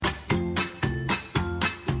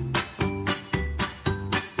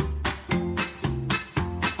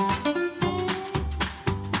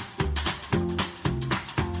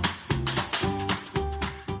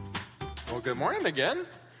Good morning again.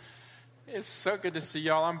 It's so good to see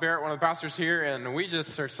y'all. I'm Barrett, one of the pastors here, and we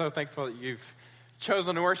just are so thankful that you've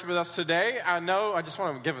chosen to worship with us today. I just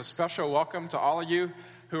want to give a special welcome to all of you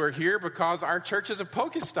who are here because our church is a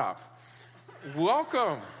Pokestop.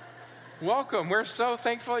 Welcome. Welcome. We're so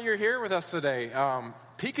thankful that you're here with us today.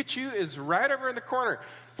 Pikachu is right over in the corner.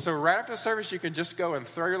 So right after the service, you can just go and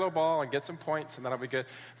throw your little ball and get some points, and that'll be good.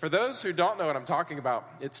 For those who don't know what I'm talking about,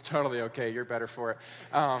 it's totally okay. You're better for it.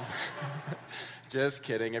 Just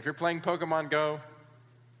kidding. If you're playing Pokemon Go,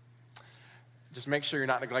 just make sure you're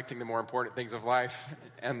not neglecting the more important things of life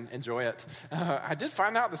and enjoy it. I did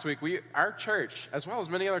find out this week, our church, as well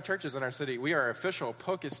as many other churches in our city, we are official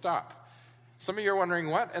Pokestop. Some of you are wondering,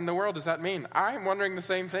 what in the world does that mean? I'm wondering the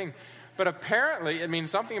same thing. But apparently it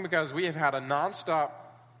means something because we have had a nonstop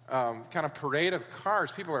kind of parade of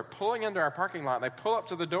cars. People are pulling into our parking lot. They pull up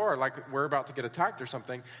to the door like we're about to get attacked or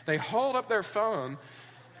something. They hold up their phone,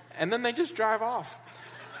 and then they just drive off.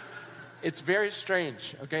 It's very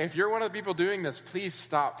strange, okay? If you're one of the people doing this, please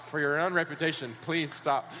stop. For your own reputation, please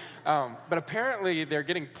stop. But apparently they're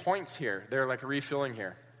getting points here. They're like refueling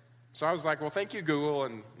here. So I was like, well, thank you, Google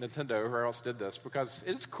and Nintendo, whoever else did this, because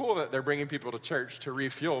it's cool that they're bringing people to church to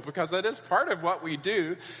refuel, because that is part of what we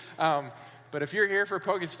do. But if you're here for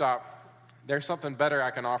Pokestop, there's something better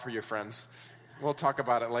I can offer you, friends. We'll talk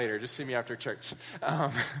about it later. Just see me after church.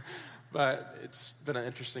 But it's been an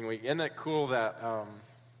interesting week. Isn't it cool that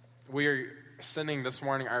we are sending this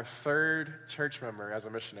morning our third church member as a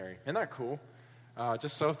missionary? Isn't that cool?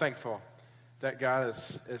 Just so thankful that God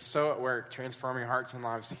is so at work transforming hearts and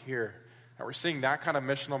lives here. That we're seeing that kind of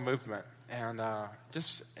missional movement. And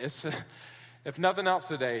if nothing else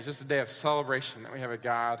today, it's just a day of celebration that we have a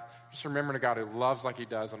God, just remembering a God who loves like he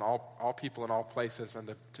does in all people in all places,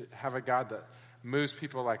 and to have a God that moves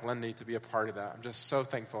people like Lindy to be a part of that. I'm just so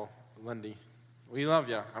thankful, Lindy. We love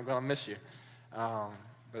you. I'm going to miss you. But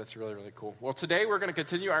it's really, really cool. Well, today we're going to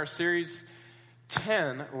continue our series,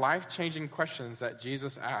 10 life-changing questions that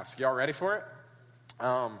Jesus asked. Y'all ready for it?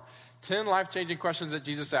 10 life-changing questions that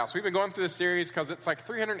Jesus asked. We've been going through this series because it's like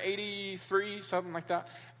 383, something like that,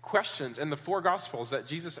 questions in the four Gospels that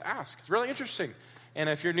Jesus asked. It's really interesting. And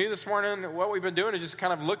if you're new this morning, what we've been doing is just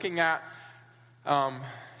kind of looking at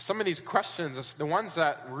some of these questions, the ones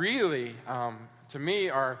that really, to me,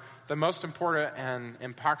 are the most important and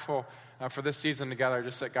impactful for this season together,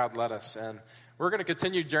 just that God led us. And we're going to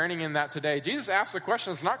continue journeying in that today. Jesus asked the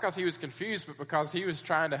questions not because he was confused, but because he was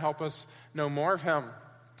trying to help us know more of him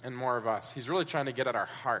and more of us. He's really trying to get at our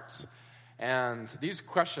hearts. And these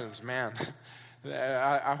questions, man,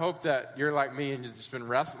 I hope that you're like me and you've just been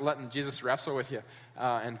letting Jesus wrestle with you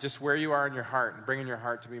and just where you are in your heart and bringing your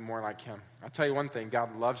heart to be more like him. I'll tell you one thing,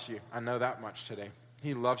 God loves you. I know that much today.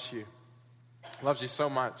 He loves you. Loves you so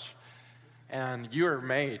much. And you are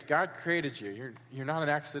made. God created you. You're not an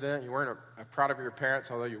accident. You weren't a product of your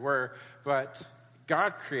parents, although you were. But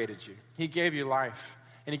God created you. He gave you life.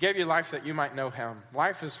 And he gave you life that you might know him.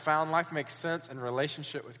 Life is found. Life makes sense in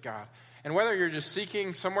relationship with God. And whether you're just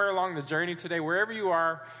seeking somewhere along the journey today, wherever you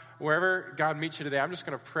are, wherever God meets you today, I'm just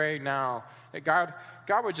going to pray now that God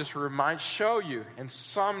would just show you in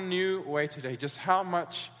some new way today just how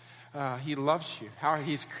much he loves you, how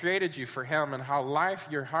he's created you for him, and how life,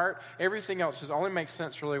 your heart, everything else just only makes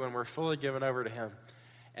sense really when we're fully given over to him.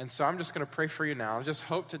 And so I'm just going to pray for you now. I just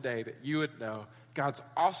hope today that you would know God's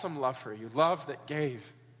awesome love for you, love that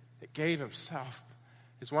gave himself,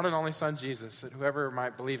 his one and only son Jesus, that whoever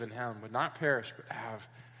might believe in him would not perish but have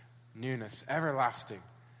newness, everlasting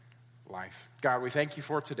life. God, we thank you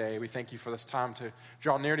for today. We thank you for this time to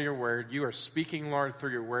draw near to your word. You are speaking, Lord,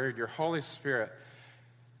 through your word. Your Holy Spirit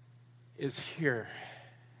is here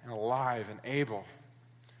and alive and able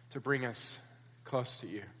to bring us close to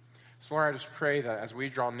you. So Lord, I just pray that as we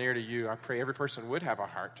draw near to you, I pray every person would have a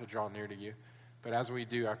heart to draw near to you. But as we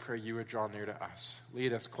do, I pray you would draw near to us.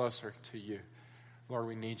 Lead us closer to you. Lord,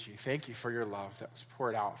 we need you. Thank you for your love that was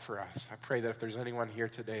poured out for us. I pray that if there's anyone here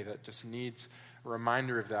today that just needs a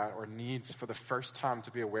reminder of that or needs for the first time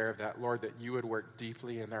to be aware of that, Lord, that you would work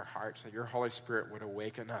deeply in their hearts, that your Holy Spirit would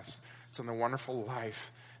awaken us to the wonderful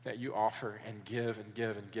life that you offer and give and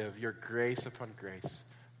give and give. Your grace upon grace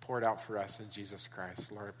poured out for us in Jesus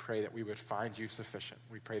Christ. Lord, I pray that we would find you sufficient.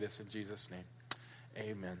 We pray this in Jesus' name.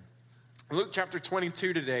 Amen. Luke chapter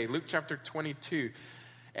 22 today. Luke chapter 22.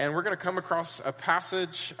 And we're going to come across a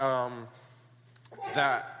passage I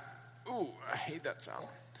hate that sound.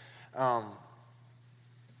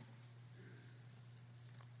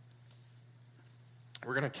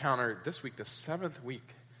 We're going to counter this week, the seventh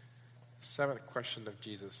question of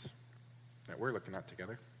Jesus that we're looking at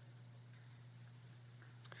together.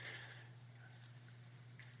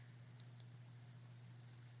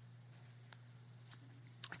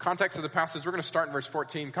 Context of the passage, we're going to start in verse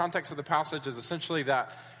 14. Context of the passage is essentially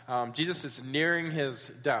that Jesus is nearing his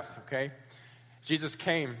death, okay? Jesus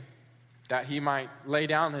came that he might lay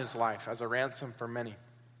down his life as a ransom for many.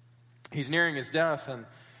 He's nearing his death, and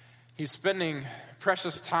he's spending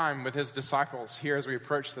precious time with his disciples here as we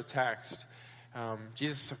approach the text.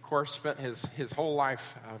 Jesus, of course, spent his whole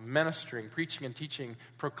life ministering, preaching and teaching,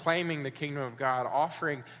 proclaiming the kingdom of God,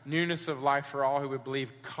 offering newness of life for all who would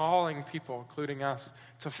believe, calling people, including us,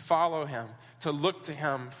 to follow him, to look to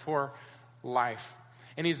him for life.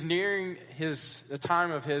 And he's nearing the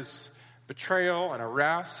time of his betrayal and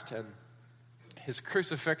arrest and his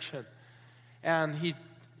crucifixion. And he's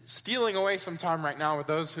stealing away some time right now with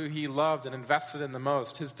those who he loved and invested in the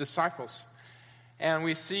most, his disciples. And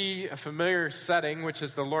we see a familiar setting, which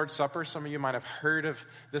is the Lord's Supper. Some of you might have heard of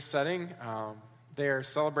this setting. They are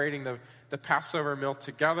celebrating the Passover meal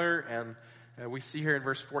together. And we see here in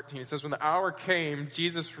verse 14, it says, when the hour came,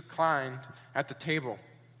 Jesus reclined at the table,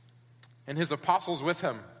 and his apostles with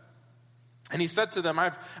him. And he said to them,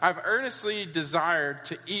 I've earnestly desired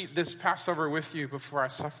to eat this Passover with you before I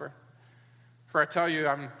suffer. For I tell you,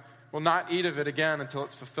 I will not eat of it again until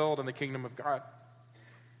it's fulfilled in the kingdom of God.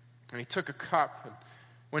 And he took a cup, and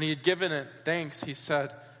when he had given it thanks, he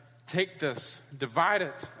said, take this, divide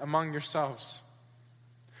it among yourselves.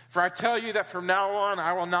 For I tell you that from now on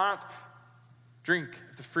I will not drink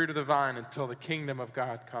of the fruit of the vine until the kingdom of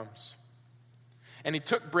God comes. And he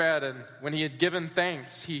took bread, and when he had given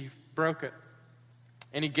thanks, he broke it.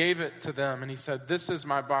 And he gave it to them, and he said, this is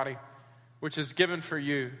my body, which is given for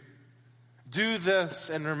you. Do this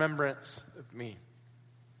in remembrance of me.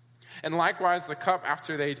 And likewise the cup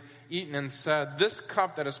after they'd eaten, and said, this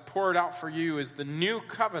cup that is poured out for you is the new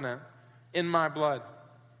covenant in my blood.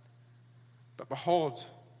 But behold,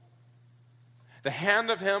 the hand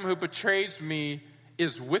of him who betrays me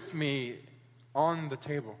is with me on the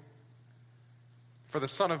table. For the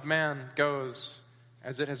Son of Man goes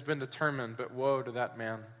as it has been determined, but woe to that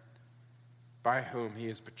man by whom he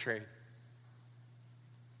is betrayed.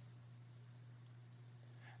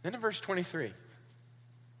 Then in verse 23,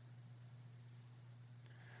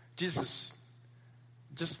 Jesus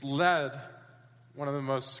just led one of the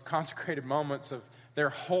most consecrated moments of their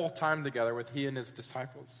whole time together with he and his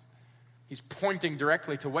disciples. He's pointing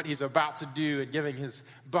directly to what he's about to do and giving his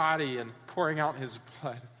body and pouring out his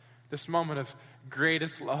blood. This moment of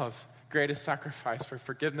greatest love, greatest sacrifice for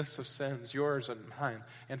forgiveness of sins, yours and mine,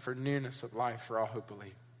 and for newness of life for all who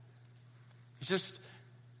believe. It's just,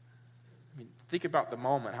 think about the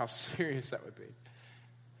moment, how serious that would be.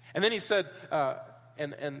 And then he said,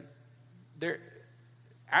 and there,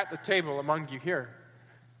 at the table among you here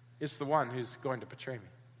is the one who's going to betray me.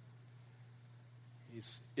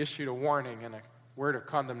 He's issued a warning and a word of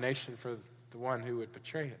condemnation for the one who would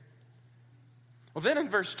betray it. Well, then in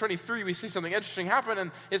verse 23, we see something interesting happen, and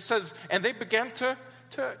it says, and they began to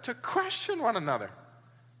question one another.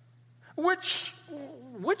 Which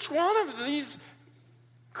one of these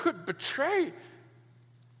could betray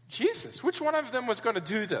Jesus? Which one of them was going to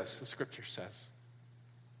do this, the scripture says.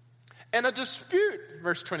 And a dispute,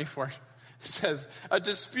 verse 24 says, a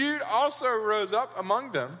dispute also rose up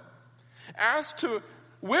among them as to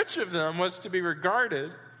which of them was to be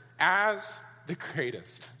regarded as the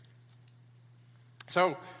greatest.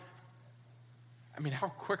 So, how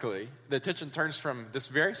quickly the attention turns from this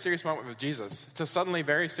very serious moment with Jesus to suddenly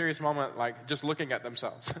very serious moment like just looking at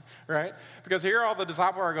themselves, right? Because here all the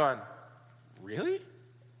disciples are going, really?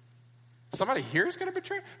 Somebody here is going to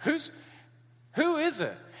betray? Who is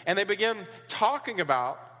it? And they begin talking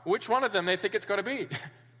about which one of them they think it's going to be.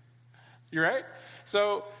 You right?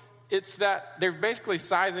 So it's that they're basically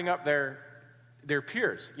sizing up their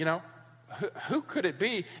peers, Who could it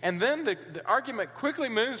be? And then the argument quickly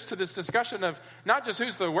moves to this discussion of not just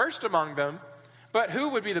who's the worst among them, but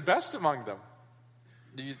who would be the best among them.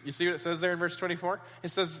 Do you see what it says there in verse 24? It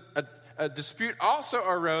says, a dispute also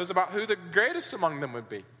arose about who the greatest among them would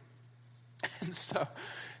be. And so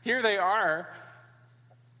here they are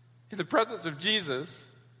in the presence of Jesus,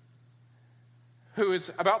 who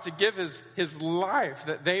is about to give his life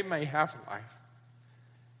that they may have life.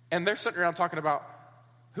 And they're sitting around talking about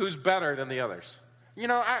who's better than the others. You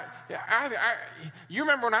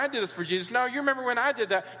remember when I did this for Jesus? No, you remember when I did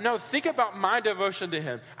that? No, think about my devotion to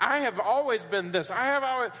him. I have always been this. I have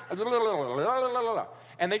always...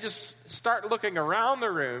 And they just start looking around the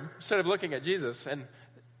room instead of looking at Jesus and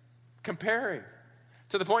comparing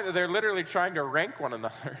to the point that they're literally trying to rank one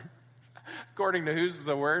another according to who's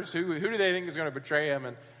the worst, who do they think is going to betray him,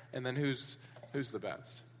 and then who's the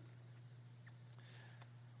best.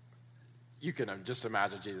 You can just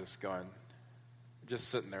imagine Jesus just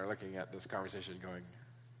sitting there looking at this conversation going,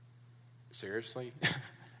 seriously?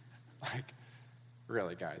 Like,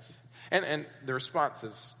 really, guys? And the response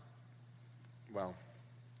is, well,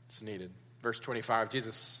 it's needed. Verse 25,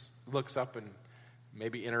 Jesus looks up and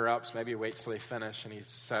maybe interrupts, maybe waits till they finish, and he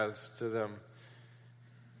says to them,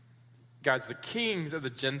 guys, the kings of the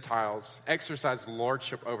Gentiles exercise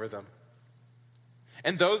lordship over them,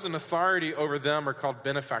 and those in authority over them are called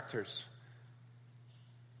benefactors.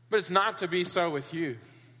 But it's not to be so with you.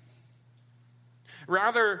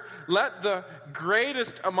 Rather, let the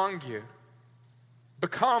greatest among you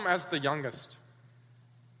become as the youngest,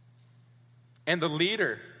 and the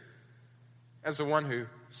leader as the one who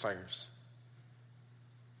serves.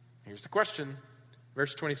 Here's the question,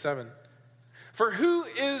 verse 27. For who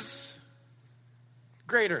is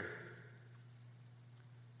greater?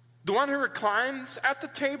 The one who reclines at the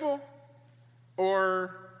table,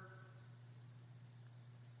 or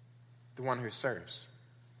the one who serves?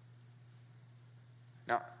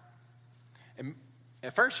 Now,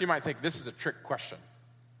 at first you might think this is a trick question.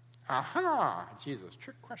 Aha, Jesus,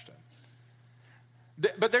 trick question.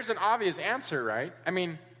 But there's an obvious answer, right? I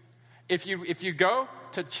mean, if you go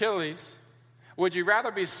to Chili's, would you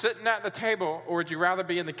rather be sitting at the table or would you rather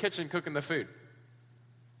be in the kitchen cooking the food?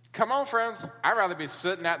 Come on, friends. I'd rather be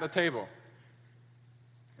sitting at the table.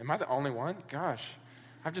 Am I the only one? Gosh,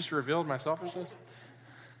 I've just revealed my selfishness.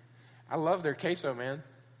 I love their queso, man.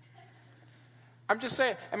 I'm just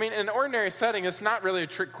saying, I mean, in an ordinary setting, it's not really a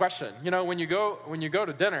trick question. You know, when you go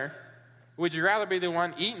to dinner, would you rather be the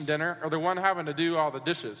one eating dinner or the one having to do all the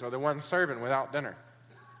dishes or the one serving without dinner?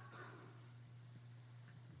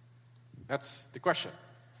 That's the question.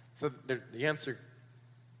 So the answer,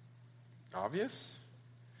 obvious?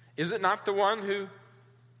 Is it not the one who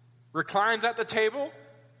reclines at the table?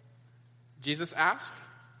 Jesus asked.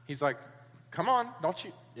 He's like, come on,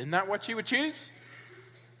 isn't that what you would choose?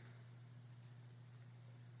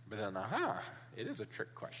 But then, it is a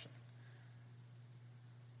trick question.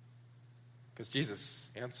 Because Jesus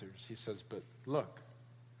answers. He says, but look,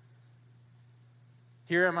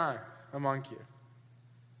 here am I among you,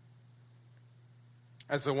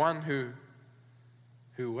 as the one who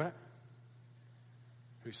what?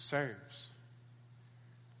 Who serves.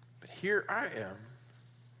 But here I am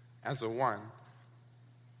as the one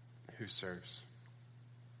who serves.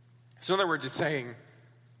 So in other words, he's saying,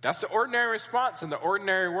 that's the ordinary response in the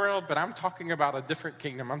ordinary world, but I'm talking about a different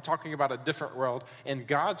kingdom. I'm talking about a different world in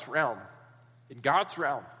God's realm. In God's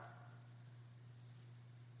realm.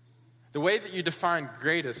 The way that you define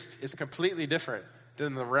greatest is completely different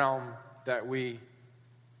than the realm that we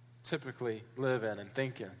typically live in and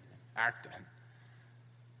think in, act in.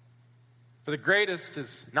 For the greatest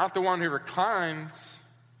is not the one who reclines,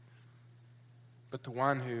 but the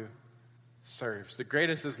one who serves. The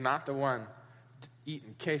greatest is not the one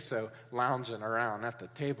eating queso, lounging around at the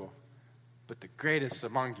table, but the greatest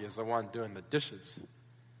among you is the one doing the dishes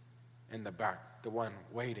in the back, the one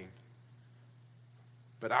waiting.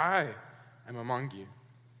 But I am among you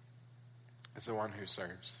as the one who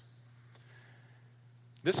serves.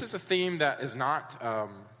 This is a theme that is not,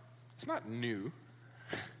 it's not new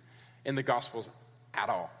in the Gospels at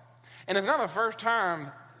all. And it's not the first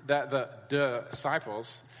time that the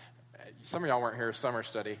disciples, some of y'all weren't here summer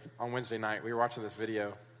study on Wednesday night. We were watching this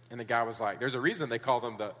video, and the guy was like, there's a reason they call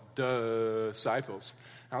them the disciples.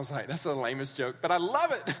 I was like, that's the lamest joke, but I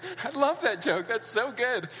love it. I love that joke. That's so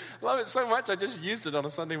good. I love it so much. I just used it on a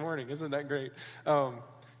Sunday morning. Isn't that great?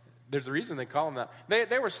 There's a reason they call them that.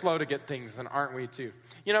 They were slow to get things, and aren't we too?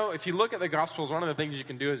 You know, if you look at the Gospels, one of the things you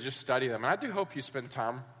can do is just study them. And I do hope you spend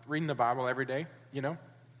time reading the Bible every day, you know.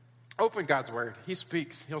 Open God's Word. He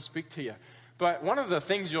speaks. He'll speak to you. But one of the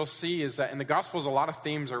things you'll see is that in the Gospels, a lot of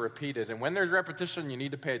themes are repeated. And when there's repetition, you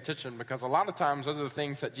need to pay attention, because a lot of times those are the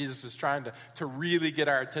things that Jesus is trying to really get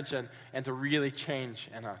our attention and to really change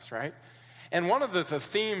in us, right? And one of the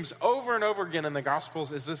themes over and over again in the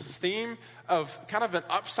Gospels is this theme of kind of an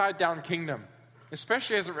upside-down kingdom,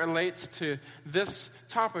 especially as it relates to this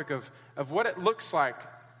topic of what it looks like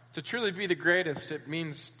to truly be the greatest. It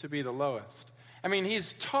means to be the lowest. I mean,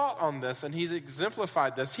 he's taught on this, and he's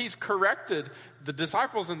exemplified this. He's corrected the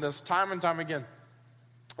disciples in this time and time again.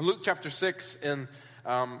 Luke chapter 6, in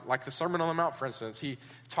like the Sermon on the Mount, for instance, he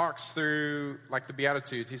talks through like the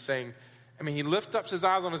Beatitudes. He's saying, he lifts up his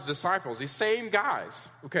eyes on his disciples, these same guys,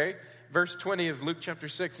 okay? Verse 20 of Luke chapter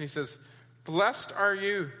 6, and he says, blessed are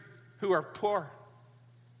you who are poor,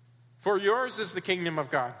 for yours is the kingdom of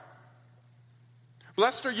God.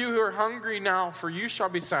 Blessed are you who are hungry now, for you shall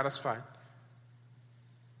be satisfied.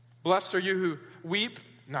 Blessed are you who weep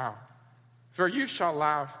now, for you shall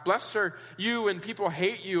laugh. Blessed are you when people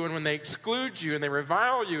hate you and when they exclude you and they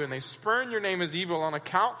revile you and they spurn your name as evil on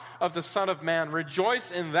account of the Son of Man.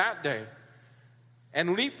 Rejoice in that day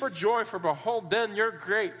and leap for joy, for behold, then you're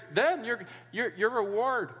great. Then your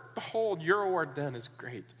reward, behold, your reward then is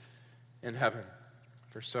great in heaven.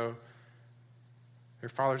 For so their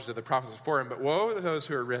fathers did the prophets before him. But woe to those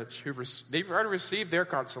who are rich, they've already received their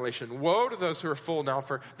consolation. Woe to those who are full now,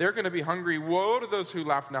 for they're going to be hungry. Woe to those who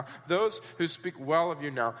laugh now, those who speak well of you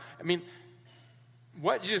now. I mean,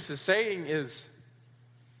 what Jesus is saying is,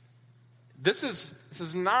 this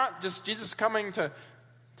is not just Jesus coming to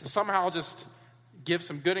somehow just give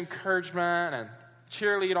some good encouragement and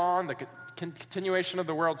cheerlead on the continuation of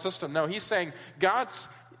the world system. No, he's saying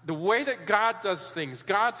the way that God does things,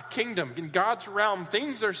 God's kingdom, in God's realm,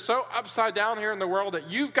 things are so upside down here in the world that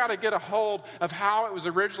you've got to get a hold of how it was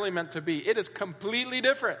originally meant to be. It is completely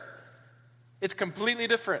different. It's completely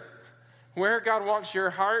different. Where God wants your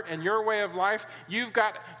heart and your way of life, you've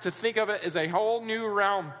got to think of it as a whole new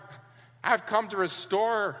realm. I've come to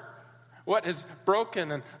restore what is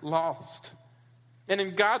broken and lost. And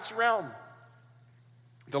in God's realm,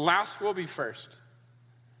 the last will be first.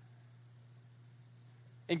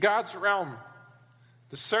 In God's realm,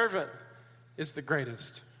 the servant is the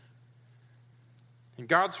greatest. In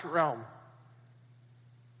God's realm,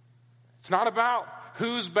 it's not about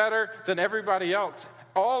who's better than everybody else.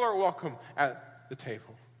 All are welcome at the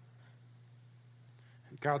table.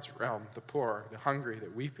 In God's realm, the poor, the hungry, the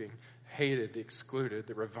weeping, hated, the excluded,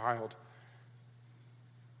 the reviled.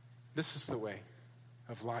 This is the way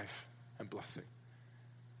of life and blessing.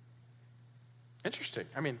 Interesting.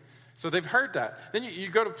 I mean, so they've heard that. Then you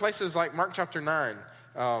go to places like Mark chapter 9.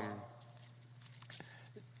 I'm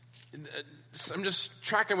just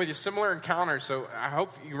tracking with you similar encounters. So I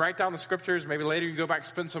hope you write down the scriptures. Maybe later you go back and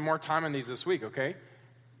spend some more time on these this week, okay?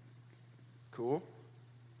 Cool.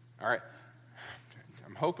 All right.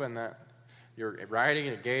 I'm hoping that you're writing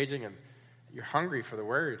and engaging and you're hungry for the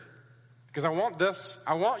word. Because I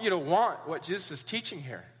want you to want what Jesus is teaching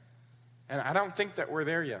here. And I don't think that we're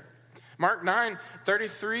there yet. Mark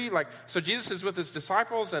 9:33, so Jesus is with his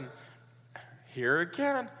disciples, and here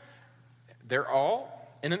again, they're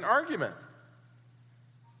all in an argument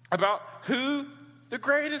about who the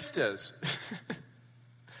greatest is.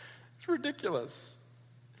 It's ridiculous.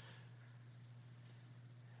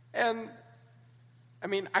 And, I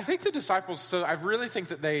mean, I think the disciples, I really think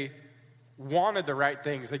that they wanted the right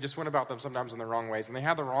things. They just went about them sometimes in the wrong ways. And they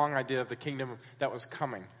had the wrong idea of the kingdom that was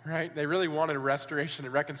coming, right? They really wanted restoration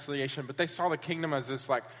and reconciliation, but they saw the kingdom as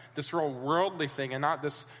this real worldly thing and not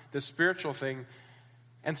this spiritual thing.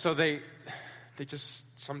 And so they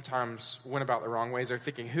just sometimes went about the wrong ways. They're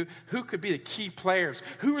thinking, who could be the key players?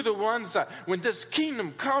 Who are the ones that when this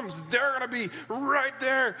kingdom comes, they're going to be right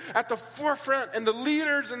there at the forefront, and the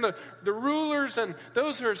leaders and the rulers and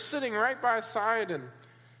those who are sitting right by his side. And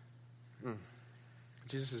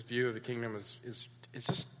Jesus' view of the kingdom is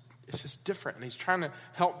just different. And he's trying to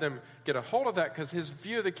help them get a hold of that because his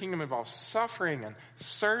view of the kingdom involves suffering and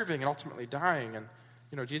serving and ultimately dying. And,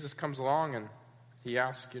 Jesus comes along and he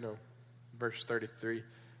asks, verse 33,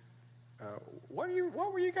 what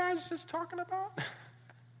were you guys just talking about?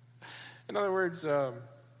 In other words, I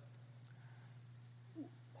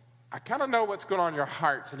kind of know what's going on in your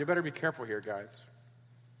hearts, and you better be careful here, guys.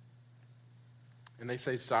 And they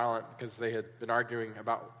stayed silent because they had been arguing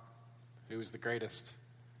about who was the greatest.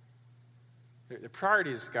 The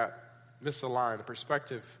priorities got misaligned. The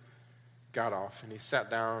perspective got off. And he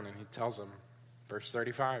sat down and he tells them, verse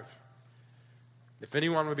 35, if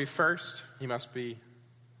anyone would be first, he must be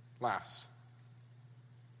last.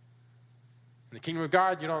 In the kingdom of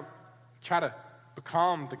God, you don't try to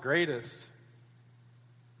become the greatest.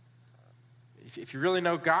 If you really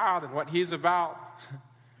know God and what he's about,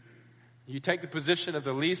 you take the position of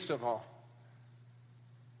the least of all.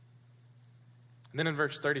 And then in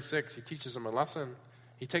verse 36, he teaches them a lesson.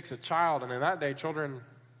 He takes a child, and in that day, children,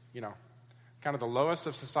 kind of the lowest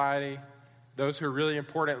of society, those who are really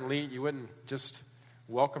important and elite, you wouldn't just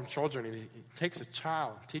welcome children. He takes a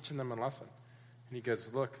child, teaching them a lesson. And he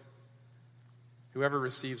goes, look, whoever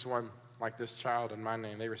receives one like this child in my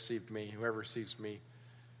name, they received me. Whoever receives me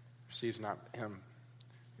receives not him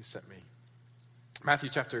who sent me. Matthew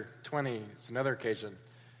chapter 20 is another occasion.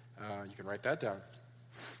 You can write that down.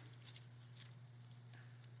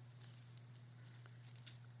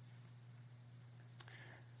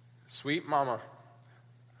 Sweet mama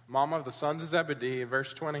of the sons of Zebedee, in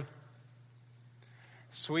verse 20.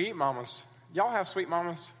 Sweet mamas. Y'all have sweet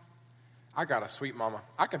mamas? I got a sweet mama.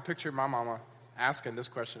 I can picture my mama asking this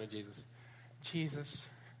question of Jesus. Jesus,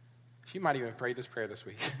 she might even pray this prayer this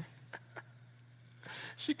week.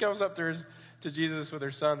 She comes up to Jesus with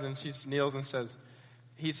her sons, and she kneels and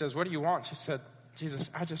he says, what do you want? She said,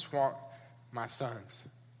 Jesus, I just want my sons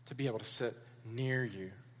to be able to sit near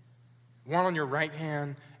you. One on your right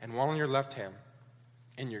hand and one on your left hand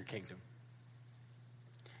in your kingdom.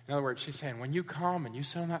 In other words, she's saying, when you come and you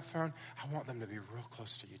sit on that throne, I want them to be real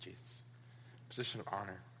close to you, Jesus. Position of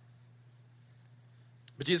honor.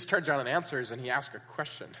 But Jesus turns around and answers, and he asks a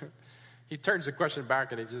question. He turns the question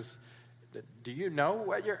back, and he says, do you know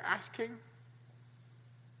what you're asking?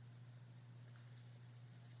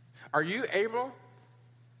 Are you able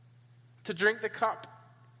to drink the cup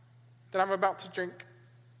that I'm about to drink?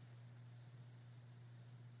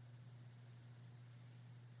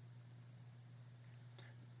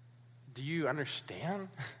 Do you understand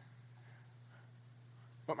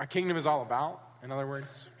what my kingdom is all about? In other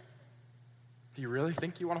words, do you really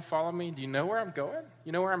think you want to follow me? Do you know where I'm going?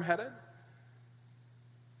 You know where I'm headed?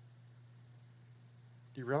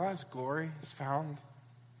 Do you realize glory is found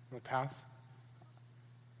in the path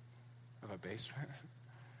of abasement?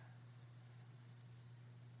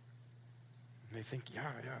 And they think, yeah,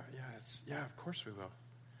 of course we will.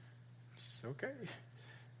 It's okay.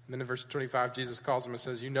 And then in verse 25, Jesus calls them and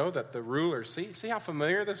says, you know that the rulers, see how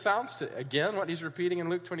familiar this sounds to, again, what he's repeating in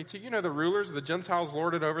Luke 22. You know the rulers of the Gentiles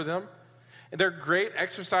lord it over them. And they're great,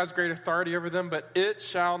 exercise great authority over them, but it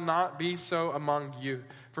shall not be so among you.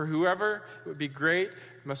 For whoever would be great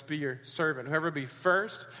must be your servant. Whoever be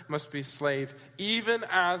first must be slave, even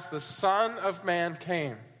as the Son of Man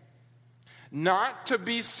came. Not to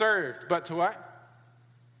be served, but to what?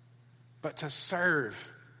 But to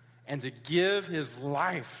serve and to give his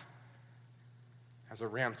life as a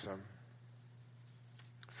ransom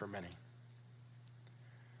for many.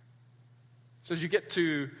 So as you get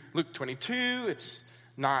to Luke 22, it's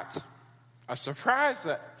not a surprise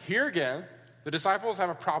that here again, the disciples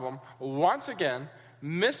have a problem, once again,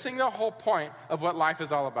 missing the whole point of what life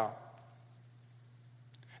is all about.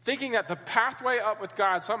 Thinking that the pathway up with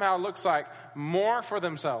God somehow looks like more for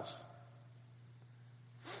themselves.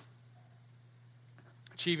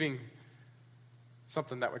 Achieving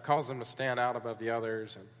something that would cause them to stand out above the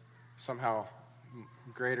others and somehow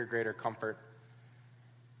greater comfort.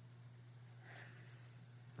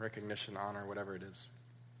 Recognition, honor, whatever it is.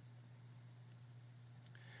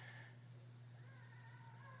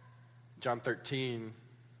 John 13,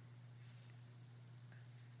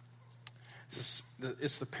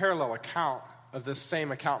 it's the parallel account of this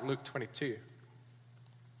same account in Luke 22.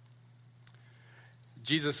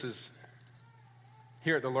 Jesus is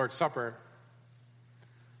here at the Lord's Supper.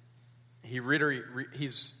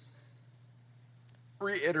 He's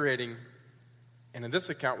reiterating, and in this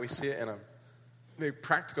account we see it in a very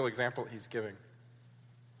practical example he's giving.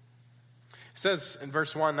 It says in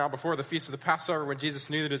verse 1, now before the feast of the Passover, when Jesus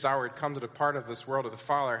knew that his hour had come to depart of this world of the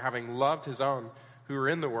Father, having loved his own who were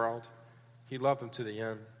in the world, he loved them to the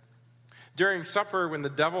end. During supper, when the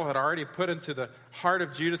devil had already put into the heart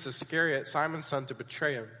of Judas Iscariot, Simon's son, to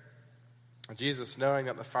betray him, Jesus, knowing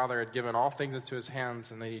that the Father had given all things into his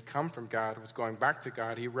hands and that he'd come from God, was going back to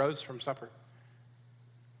God, he rose from supper.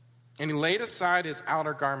 And he laid aside his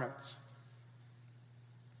outer garments.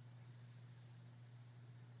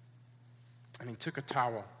 And he took a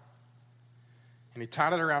towel and he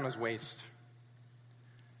tied it around his waist.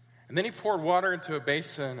 And then he poured water into a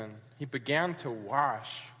basin and he began to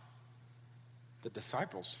wash the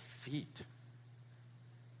disciples' feet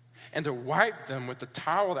and to wipe them with the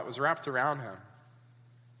towel that was wrapped around him.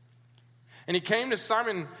 And he came to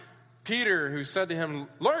Simon Peter, who said to him,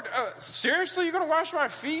 Lord, seriously, you're going to wash my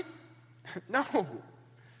feet? No.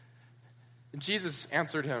 And Jesus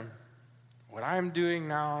answered him, what I am doing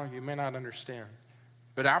now, you may not understand,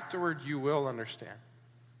 but afterward you will understand.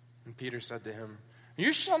 And Peter said to him,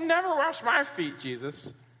 you shall never wash my feet,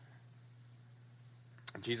 Jesus.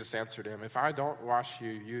 And Jesus answered him, if I don't wash you,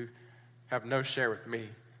 you have no share with me.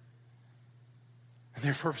 And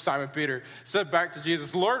therefore Simon Peter said back to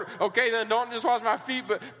Jesus, Lord, okay, then don't just wash my feet,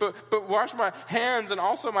 but wash my hands and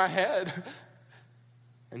also my head.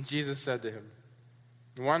 And Jesus said to him,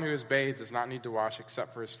 the one who is bathed does not need to wash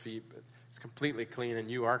except for his feet, but is completely clean, and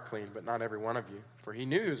you are clean, but not every one of you. For he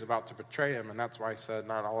knew he was about to betray him, and that's why he said,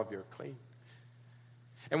 not all of you are clean.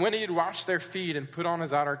 And when he had washed their feet and put on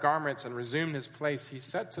his outer garments and resumed his place, he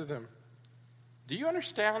said to them, do you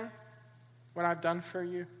understand what I've done for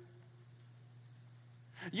you?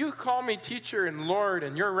 You call me teacher and Lord,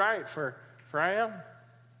 and you're right, for I am.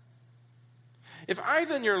 If I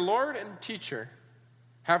then, your Lord and teacher,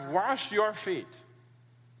 have washed your feet,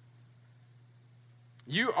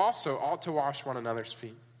 you also ought to wash one another's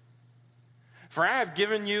feet. For I have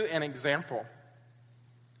given you an example,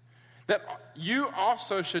 that you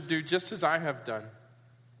also should do just as I have done.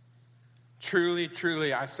 Truly,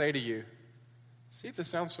 truly, I say to you," see if this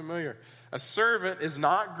sounds familiar, "a servant is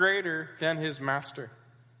not greater than his master,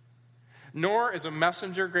 nor is a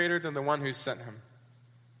messenger greater than the one who sent him.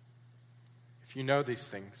 If you know these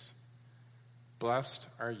things, blessed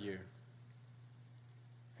are you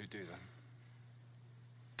who do them."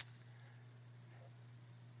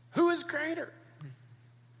 Who is greater?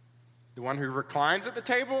 The one who reclines at the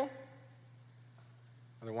table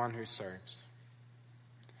or the one who serves?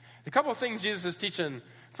 A couple of things Jesus is teaching.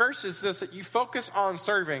 First is this, that you focus on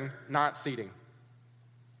serving, not seating.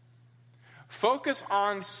 Focus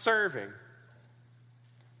on serving,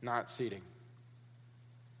 not seating.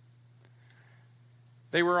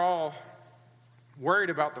 They were all worried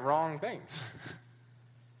about the wrong things,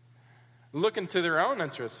 looking to their own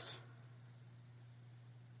interest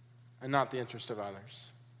and not the interest of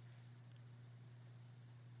others.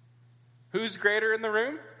 Who's greater in the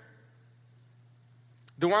room?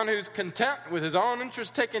 The one who's content with his own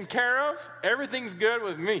interest taken care of? Everything's good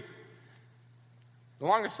with me. As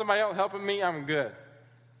long as somebody else helping me, I'm good.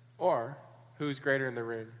 Or who's greater in the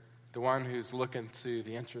room? The one who's looking to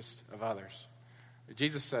the interest of others.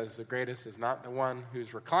 Jesus says the greatest is not the one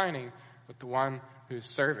who's reclining, but the one who's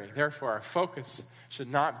serving. Therefore, our focus should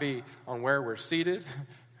not be on where we're seated,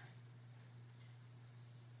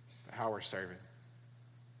 but how we're serving.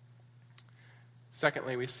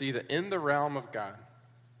 Secondly, we see that in the realm of God,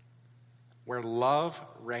 where love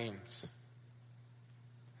reigns,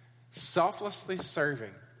 selflessly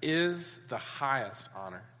serving is the highest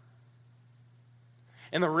honor.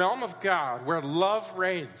 In the realm of God, where love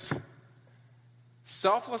reigns,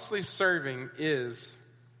 selflessly serving is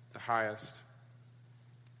the highest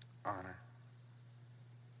honor.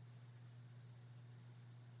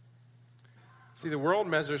 See, the world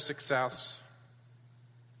measures success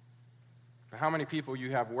by how many people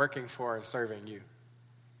you have working for and serving you.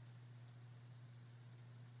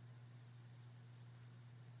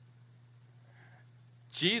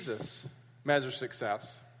 Jesus measures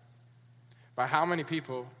success by how many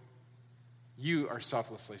people you are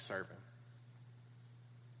selflessly serving.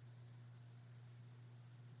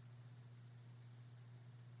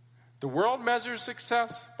 The world measures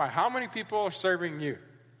success by how many people are serving you.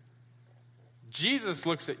 Jesus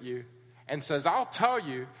looks at you and says, "I'll tell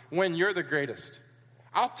you when you're the greatest.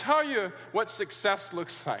 I'll tell you what success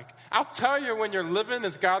looks like. I'll tell you when you're living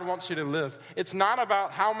as God wants you to live." It's not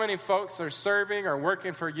about how many folks are serving or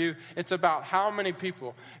working for you. It's about how many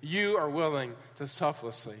people you are willing to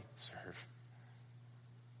selflessly serve.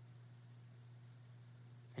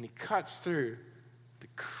 And he cuts through the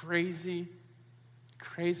craziness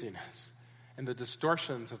and the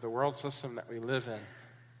distortions of the world system that we live in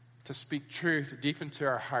to speak truth deep into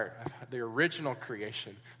our heart of the original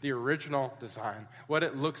creation, the original design, what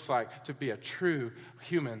it looks like to be a true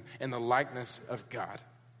human in the likeness of God.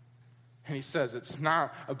 And he says it's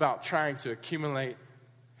not about trying to accumulate.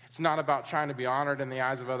 It's not about trying to be honored in the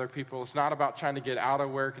eyes of other people. It's not about trying to get out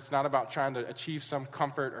of work. It's not about trying to achieve some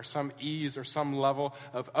comfort or some ease or some level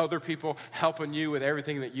of other people helping you with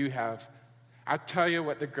everything that you have. I'll tell you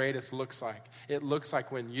what the greatest looks like. It looks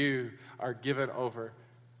like when you are given over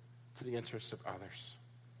to the interests of others.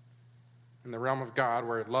 In the realm of God,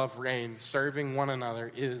 where love reigns, serving one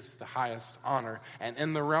another is the highest honor. And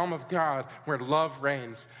in the realm of God, where love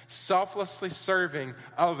reigns, selflessly serving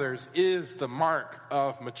others is the mark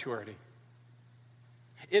of maturity.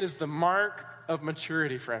 It is the mark of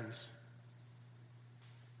maturity, friends.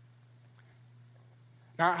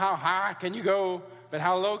 Not how high can you go, but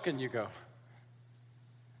how low can you go?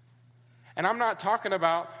 And I'm not talking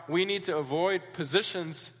about we need to avoid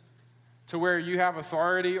positions to where you have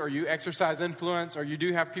authority or you exercise influence or you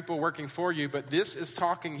do have people working for you, but he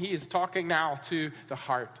is talking now to the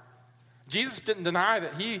heart. Jesus didn't deny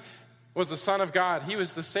that he was the Son of God. He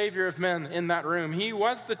was the Savior of men in that room. He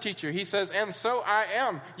was the teacher. He says, "And so I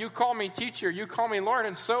am. You call me teacher, you call me Lord,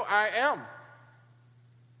 and so I am."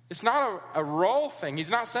 It's not a role thing. He's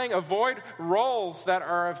not saying avoid roles that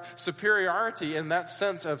are of superiority in that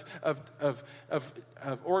sense of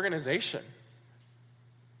organization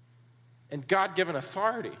and God-given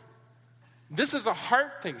authority. This is a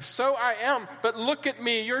heart thing. So I am, but look at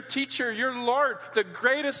me, your teacher, your Lord, the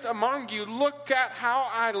greatest among you. Look at how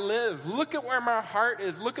I live. Look at where my heart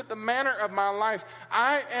is. Look at the manner of my life.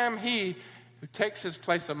 I am he who takes his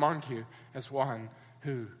place among you as one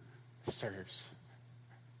who serves.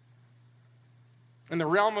 In the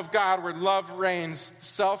realm of God, where love reigns,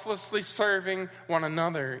 selflessly serving one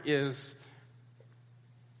another is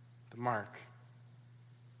the mark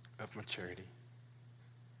of maturity.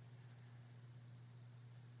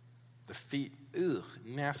 The feet, ugh,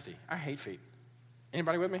 nasty. I hate feet.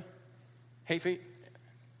 Anybody with me? Hate feet?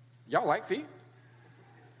 Y'all like feet?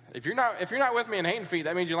 If you're not with me in hating feet,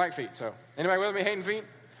 that means you like feet. So, anybody with me hating feet?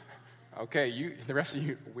 Okay, the rest of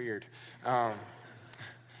you, weird.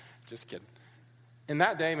 Just kidding. In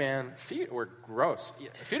that day, man, feet were gross.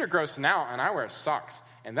 Feet are gross now, and I wear socks.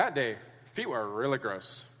 And that day, feet were really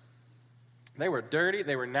gross. They were dirty,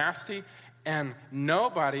 they were nasty, and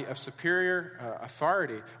nobody of superior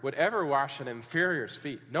authority would ever wash an inferior's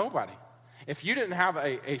feet. Nobody. If you didn't have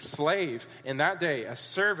a slave in that day, a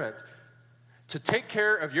servant, to take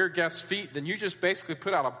care of your guest's feet, then you just basically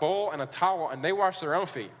put out a bowl and a towel, and they wash their own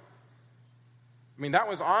feet. I mean, that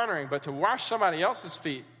was honoring, but to wash somebody else's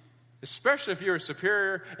feet, especially if you were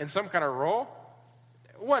superior in some kind of role,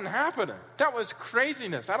 it wasn't happening. That was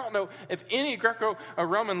craziness. I don't know if any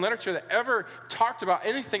Greco-Roman literature that ever talked about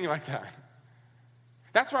anything like that.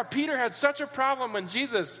 That's why Peter had such a problem when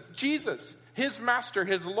Jesus, his master,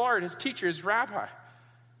 his Lord, his teacher, his rabbi,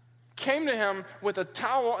 came to him with a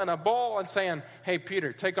towel and a bowl and saying, hey,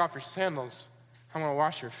 Peter, take off your sandals. I'm going to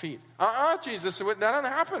wash your feet. Jesus, that doesn't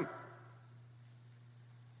happen.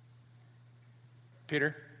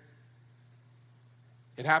 Peter,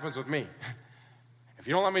 it happens with me. If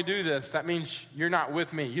you don't let me do this, that means you're not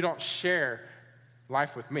with me. You don't share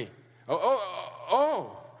life with me.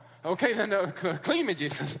 Okay, then clean me,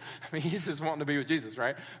 Jesus. I mean, he's just wanting to be with Jesus,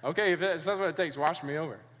 right? Okay, if that's what it takes, wash me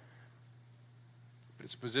over. But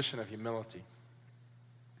it's a position of humility.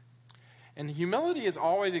 And humility is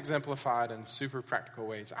always exemplified in super practical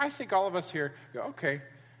ways. I think all of us here go, okay,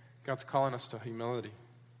 God's calling us to humility.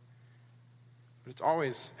 But it's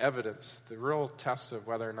always evidence. The real test of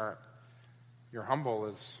whether or not you're humble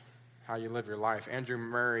is how you live your life. Andrew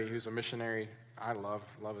Murray, who's a missionary, I love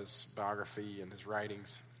his biography and his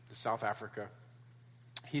writings to South Africa.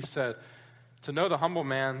 He said, to know the humble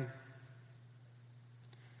man,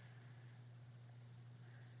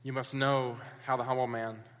 you must know how the humble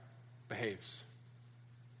man behaves.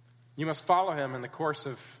 You must follow him in the course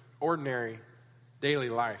of ordinary daily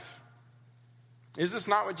life. Is this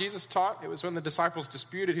not what Jesus taught? It was when the disciples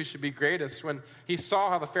disputed who should be greatest, when he saw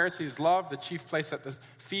how the Pharisees loved the chief place at the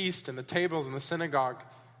feast and the tables in the synagogue.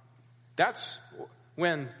 That's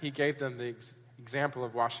when he gave them the example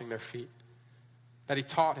of washing their feet, that he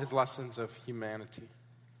taught his lessons of humanity.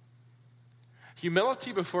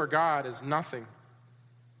 Humility before God is nothing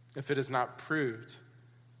if it is not proved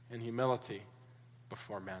in humility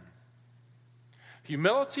before men.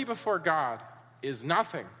 Humility before God is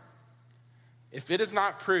nothing if it is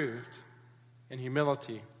not proved in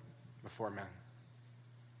humility before men.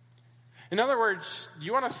 In other words, do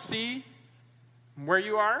you want to see where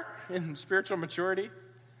you are in spiritual maturity?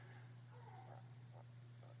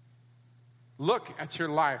 Look at your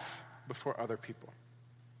life before other people.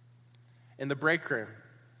 In the break room,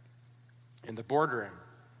 in the boardroom,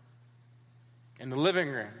 in the living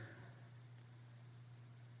room,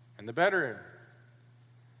 in the bedroom,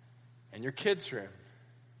 in your kids' room,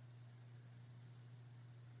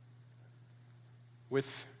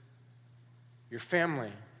 with your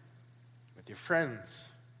family, with your friends,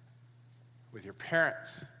 with your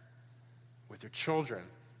parents, with your children,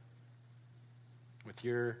 with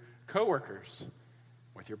your coworkers,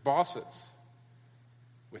 with your bosses,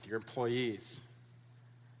 with your employees,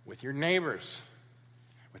 with your neighbors,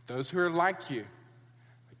 with those who are like you,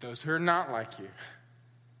 with those who are not like you.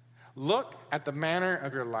 Look at the manner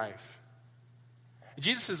of your life.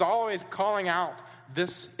 Jesus is always calling out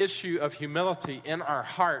this issue of humility in our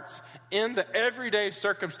hearts, in the everyday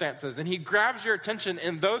circumstances. And he grabs your attention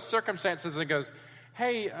in those circumstances and goes,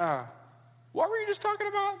 hey, what were you just talking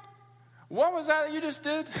about? What was that you just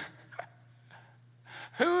did?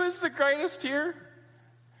 Who is the greatest here?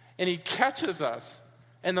 And he catches us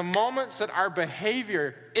in the moments that our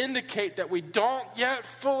behavior indicate that we don't yet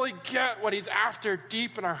fully get what he's after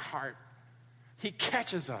deep in our heart. He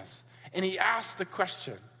catches us and he asks the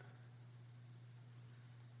question,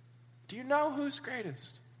 do you know who's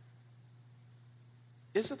greatest?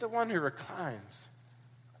 Is it the one who reclines,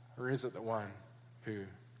 or is it the one who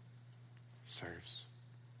serves?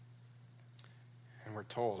 And we're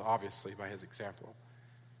told, obviously, by his example,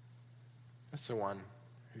 it's the one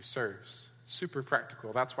who serves. Super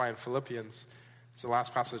practical. That's why in Philippians, it's the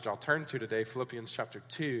last passage I'll turn to today, Philippians chapter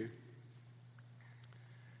 2,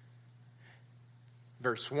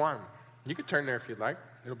 verse 1. You can turn there if you'd like.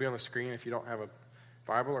 It'll be on the screen if you don't have a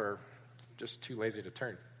Bible or just too lazy to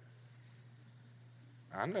turn.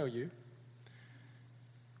 I know you.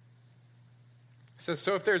 It says,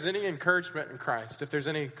 so if there's any encouragement in Christ, if there's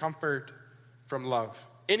any comfort from love,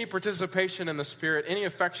 any participation in the Spirit, any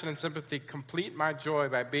affection and sympathy, complete my joy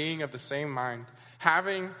by being of the same mind,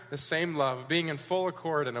 having the same love, being in full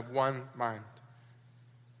accord and of one mind.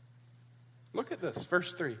 Look at this,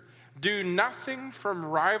 verse 3. Do nothing from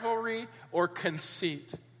rivalry or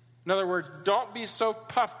conceit. In other words, don't be so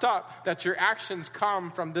puffed up that your actions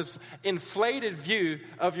come from this inflated view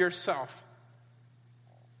of yourself.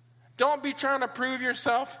 Don't be trying to prove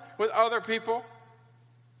yourself with other people,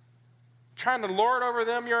 trying to lord over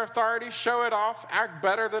them your authority, show it off, act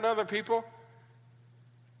better than other people.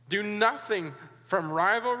 Do nothing from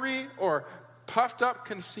rivalry or puffed up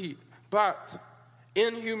conceit, but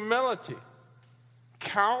in humility,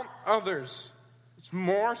 count others as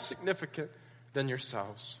more significant than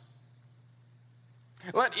yourselves.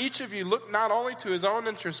 Let each of you look not only to his own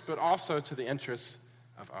interests, but also to the interests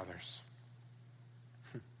of others.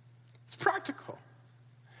 It's practical.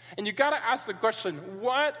 And you got to ask the question,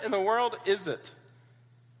 what in the world is it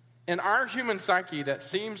in our human psyche that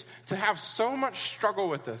seems to have so much struggle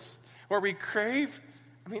with this? Where we crave,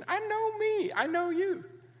 I know me, I know you.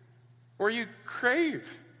 Where you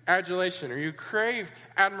crave adulation or you crave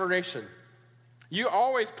admiration. You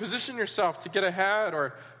always position yourself to get ahead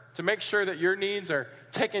or to make sure that your needs are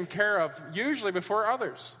taken care of, usually before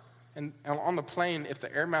others. And on the plane, if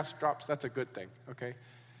the air mask drops, that's a good thing, okay?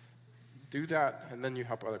 Do that, and then you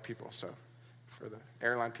help other people. So for the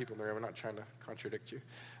airline people in the room, I'm not trying to contradict you.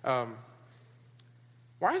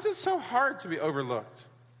 Why is it so hard to be overlooked?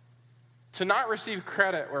 To not receive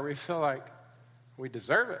credit where we feel like we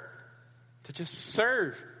deserve it? To just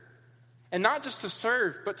serve. And not just to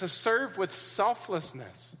serve, but to serve with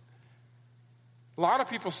selflessness. A lot of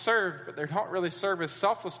people serve, but they don't really serve with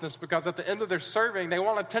selflessness because at the end of their serving, they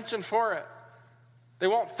want attention for it. They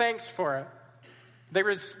want thanks for it.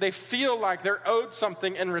 They feel like they're owed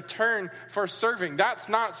something in return for serving. That's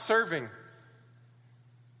not serving.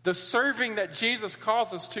 The serving that Jesus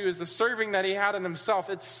calls us to is the serving that he had in himself.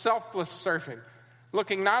 It's selfless serving,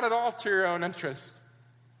 looking not at all to your own interest,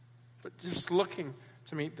 but just looking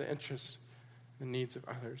to meet the interests and needs of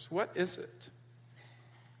others. What is it?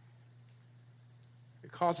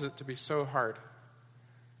 It causes it to be so hard.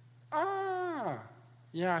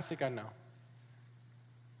 Yeah, I think I know.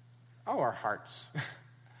 Oh, our hearts.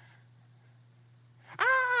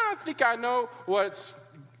 I think I know why it's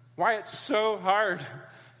so hard.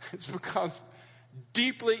 It's because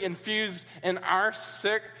deeply infused in our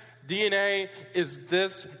sick DNA is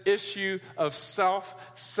this issue of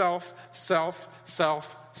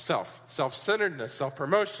self-centeredness,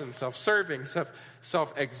 self-promotion, self-serving,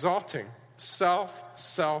 self-exalting,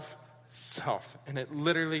 self. And it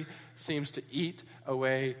literally seems to eat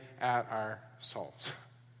away at our souls.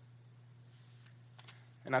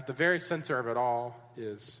 And at the very center of it all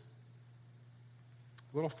is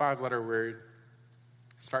a little 5-letter word.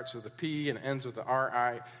 It starts with a P and ends with the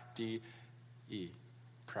R-I-D-E.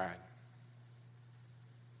 Pride.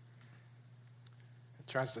 It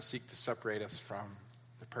tries to seek to separate us from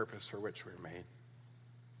the purpose for which we're made.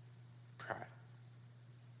 Pride.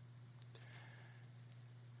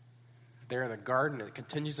 There in the garden, it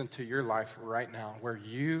continues into your life right now, where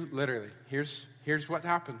you literally, here's what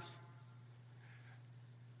happens.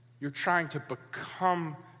 You're trying to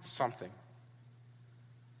become something.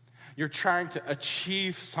 You're trying to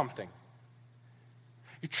achieve something.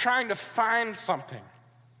 You're trying to find something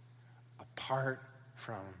apart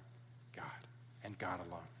from God and God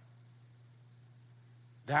alone.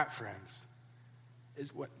 That, friends,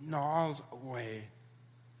 is what gnaws away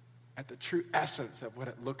at the true essence of what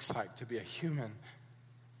it looks like to be a human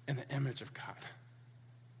in the image of God.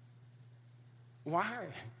 Why?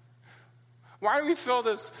 Why do we feel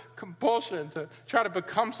this compulsion to try to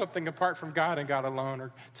become something apart from God and God alone,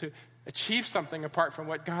 or to achieve something apart from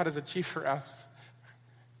what God has achieved for us?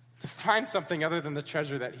 To find something other than the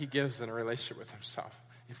treasure that he gives in a relationship with himself.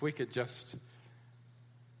 If we could just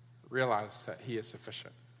realize that he is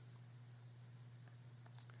sufficient,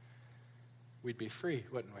 we'd be free,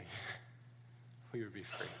 wouldn't we? We would be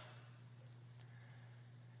free.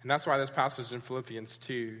 And that's why this passage in Philippians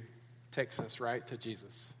 2 takes us right to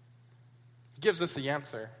Jesus. It gives us the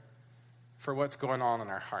answer for what's going on in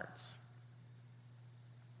our hearts.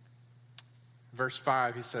 Verse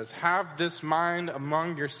 5, he says, have this mind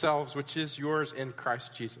among yourselves, which is yours in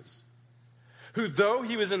Christ Jesus, who though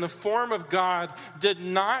he was in the form of God, did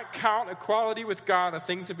not count equality with God a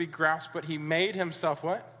thing to be grasped, but he made himself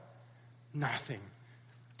what? Nothing.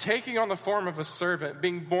 Taking on the form of a servant,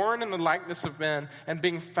 being born in the likeness of men, and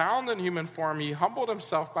being found in human form, he humbled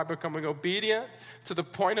himself by becoming obedient to the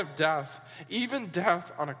point of death, even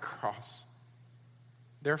death on a cross.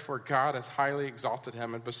 Therefore, God has highly exalted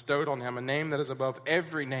him and bestowed on him a name that is above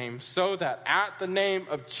every name, so that at the name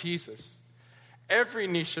of Jesus, every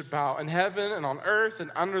knee should bow in heaven and on earth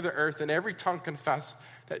and under the earth, and every tongue confess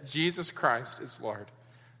that Jesus Christ is Lord,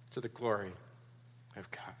 to the glory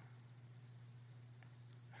of God.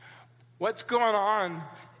 What's going on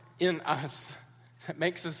in us that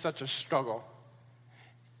makes us such a struggle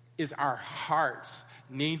is our hearts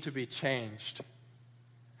need to be changed.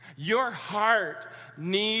 Your heart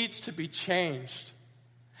needs to be changed,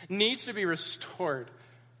 needs to be restored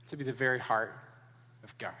to be the very heart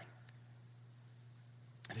of God.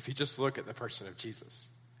 And if you just look at the person of Jesus,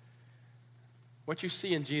 what you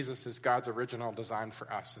see in Jesus is God's original design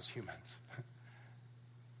for us as humans.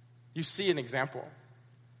 You see an example,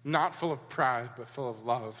 not full of pride, but full of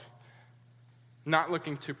love, not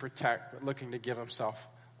looking to protect, but looking to give himself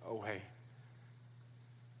away,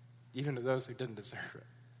 even to those who didn't deserve it.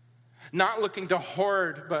 Not looking to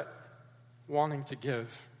hoard, but wanting to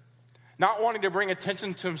give. Not wanting to bring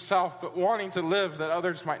attention to himself, but wanting to live that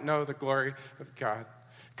others might know the glory of God.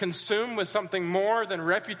 Consumed with something more than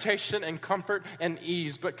reputation and comfort and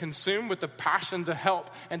ease, but consumed with the passion to help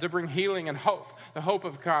and to bring healing and hope, the hope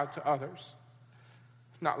of God to others.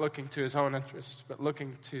 Not looking to his own interest, but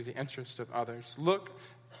looking to the interest of others. Look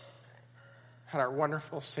at our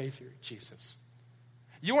wonderful Savior, Jesus.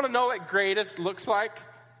 You want to know what greatest looks like?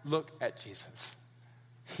 Look at Jesus.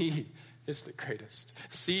 He is the greatest.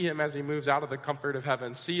 See him as he moves out of the comfort of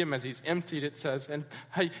heaven. See him as he's emptied, it says, and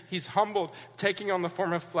he's humbled, taking on the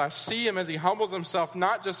form of flesh. See him as he humbles himself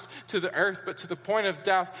not just to the earth, but to the point of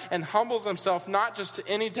death, and humbles himself not just to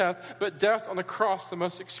any death, but death on the cross, the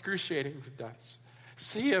most excruciating of deaths.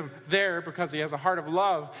 See him there because he has a heart of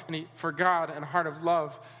love for God and a heart of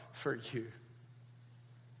love for you,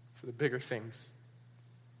 for the bigger things.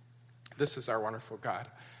 This is our wonderful God.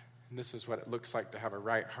 And this is what it looks like to have a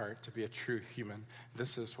right heart, to be a true human.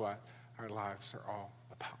 This is what our lives are all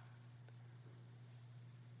about.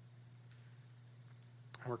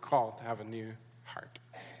 And we're called to have a new heart.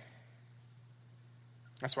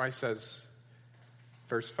 That's why he says,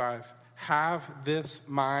 verse 5, have this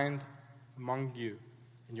mind among you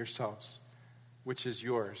and yourselves, which is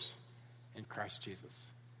yours in Christ Jesus.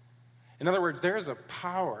 In other words, there is a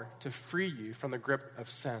power to free you from the grip of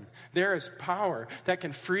sin. There is power that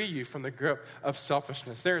can free you from the grip of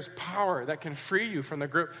selfishness. There is power that can free you from the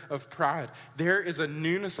grip of pride. There is a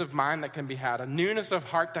newness of mind that can be had, a newness of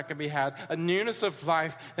heart that can be had, a newness of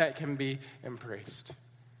life that can be embraced.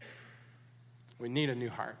 We need a new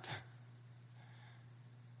heart.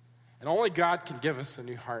 And only God can give us a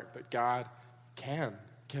new heart, but God can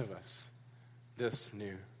give us this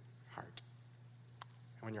new heart.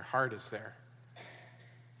 And when your heart is there,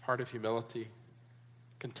 heart of humility,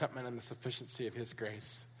 contentment in the sufficiency of his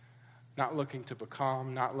grace, not looking to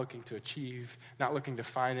become, not looking to achieve, not looking to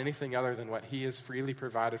find anything other than what he has freely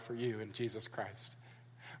provided for you in Jesus Christ.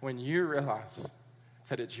 When you realize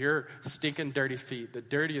that it's your stinking dirty feet, the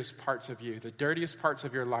dirtiest parts of you, the dirtiest parts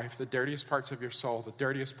of your life, the dirtiest parts of your soul, the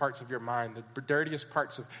dirtiest parts of your mind, the dirtiest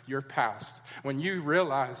parts of your past. When you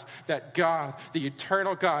realize that God, the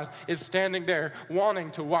eternal God, is standing there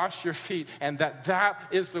wanting to wash your feet, and that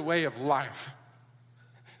is the way of life.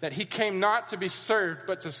 That he came not to be served,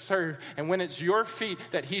 but to serve. And when it's your feet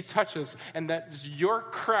that he touches, and that's your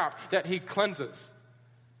crap that he cleanses,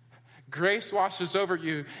 grace washes over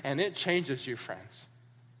you, and it changes you, friends.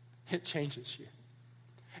 It changes you.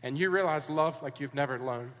 And you realize love like you've never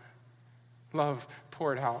known. Love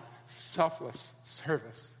poured out, selfless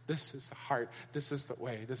service. This is the heart. This is the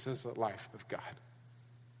way. This is the life of God.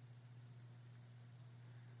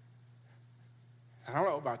 I don't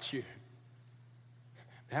know about you.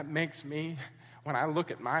 That makes me, when I look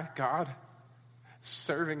at my God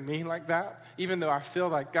serving me like that, even though I feel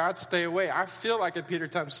like, God, stay away. I feel like at Peter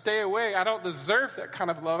time, stay away. I don't deserve that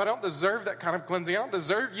kind of love. I don't deserve that kind of cleansing. I don't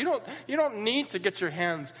deserve, you don't need to get your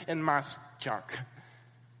hands in my junk.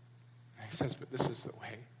 And he says, but this is the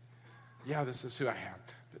way. Yeah, this is who I am,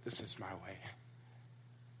 but this is my way.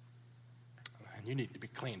 And you need to be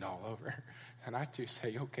cleaned all over. And I too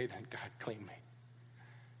say, okay, then God, clean me.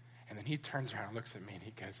 And then he turns around and looks at me and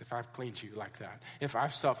he goes, if I've cleaned you like that, if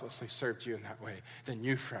I've selflessly served you in that way, then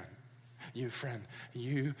you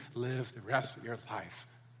live the rest of your life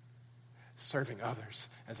serving others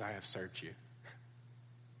as I have served you.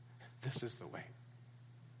 This is the way.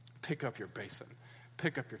 Pick up your basin.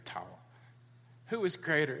 Pick up your towel. Who is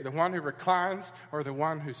greater, the one who reclines or the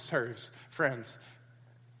one who serves? Friends,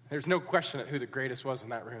 there's no question at who the greatest was in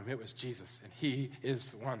that room. It was Jesus, and he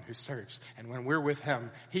is the one who serves. And when we're with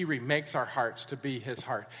him, he remakes our hearts to be his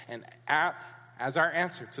heart. And as our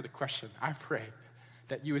answer to the question, I pray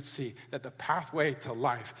that you would see that the pathway to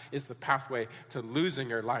life is the pathway to losing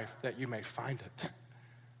your life, that you may find it.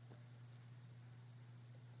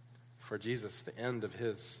 For Jesus, the end of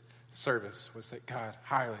his service was that God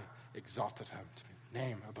highly exalted him to be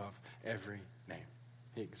named above every name.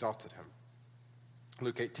 He exalted him.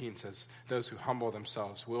 Luke 18 says, those who humble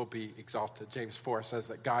themselves will be exalted. James 4 says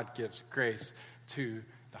that God gives grace to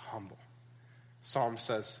the humble. Psalm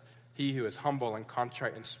says, he who is humble and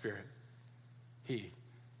contrite in spirit, he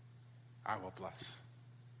I will bless.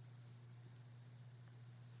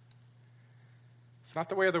 It's not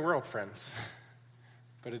the way of the world, friends,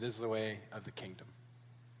 but it is the way of the kingdom.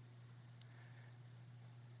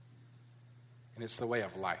 And it's the way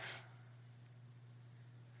of life.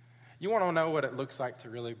 You want to know what it looks like to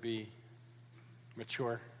really be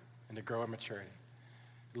mature and to grow in maturity?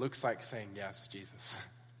 It looks like saying, yes, Jesus,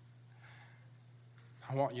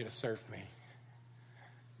 I want you to serve me.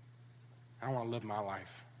 I want to live my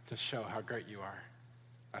life to show how great you are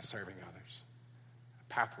by serving others.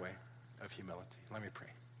 A pathway of humility. Let me pray.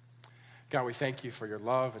 God, we thank you for your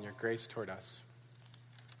love and your grace toward us.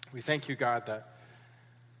 We thank you, God, that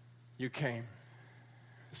you came.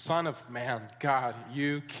 Son of man, God,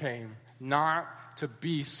 you came not to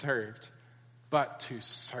be served, but to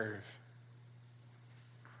serve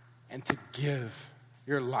and to give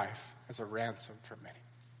your life as a ransom for many.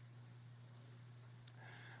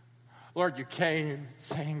 Lord, you came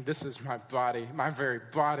saying, this is my body, my very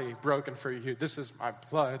body broken for you. This is my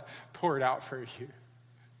blood poured out for you.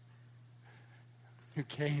 You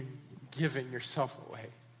came giving yourself away.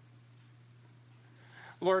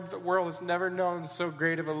 Lord, the world has never known so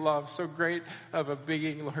great of a love, so great of a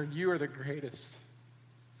being. Lord, you are the greatest.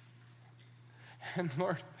 And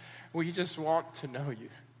Lord, we just want to know you.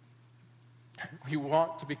 We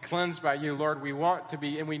want to be cleansed by you, Lord. We want to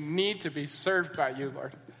be, and we need to be served by you,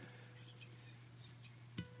 Lord.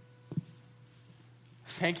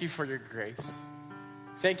 Thank you for your grace.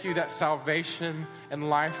 Thank you that salvation and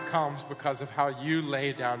life comes because of how you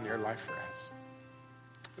laid down your life for us.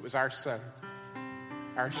 It was our sin,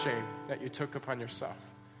 our shame that you took upon yourself.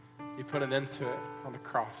 You put an end to it on the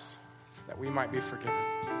cross that we might be forgiven,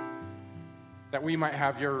 that we might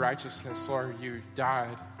have your righteousness. Lord, you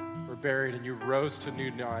died, were buried, and you rose to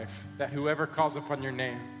new life, that whoever calls upon your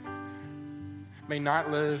name may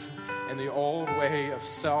not live in the old way of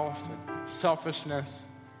self and selfishness,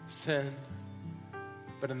 sin,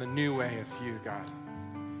 but in the new way of you, God.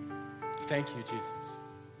 Thank you, Jesus.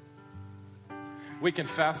 We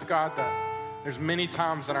confess, God, that there's many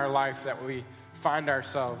times in our life that we find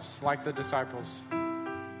ourselves, like the disciples,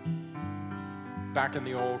 back in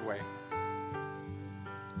the old way.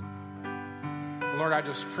 Lord, I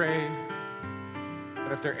just pray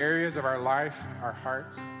that if there are areas of our life, our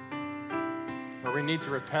hearts, where we need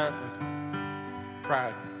to repent of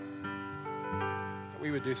pride, that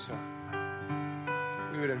we would do so.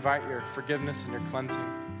 We would invite your forgiveness and your cleansing,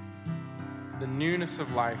 the newness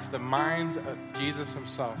of life, the mind of Jesus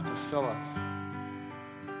himself to fill us,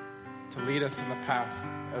 to lead us in the path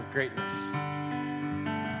of greatness,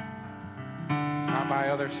 not by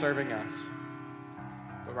others serving us,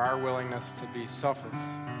 but our willingness to be selfless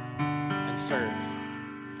and serve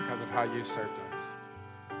because of how you served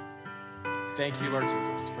us. Thank you, Lord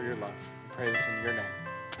Jesus, for your love. I pray this in your name.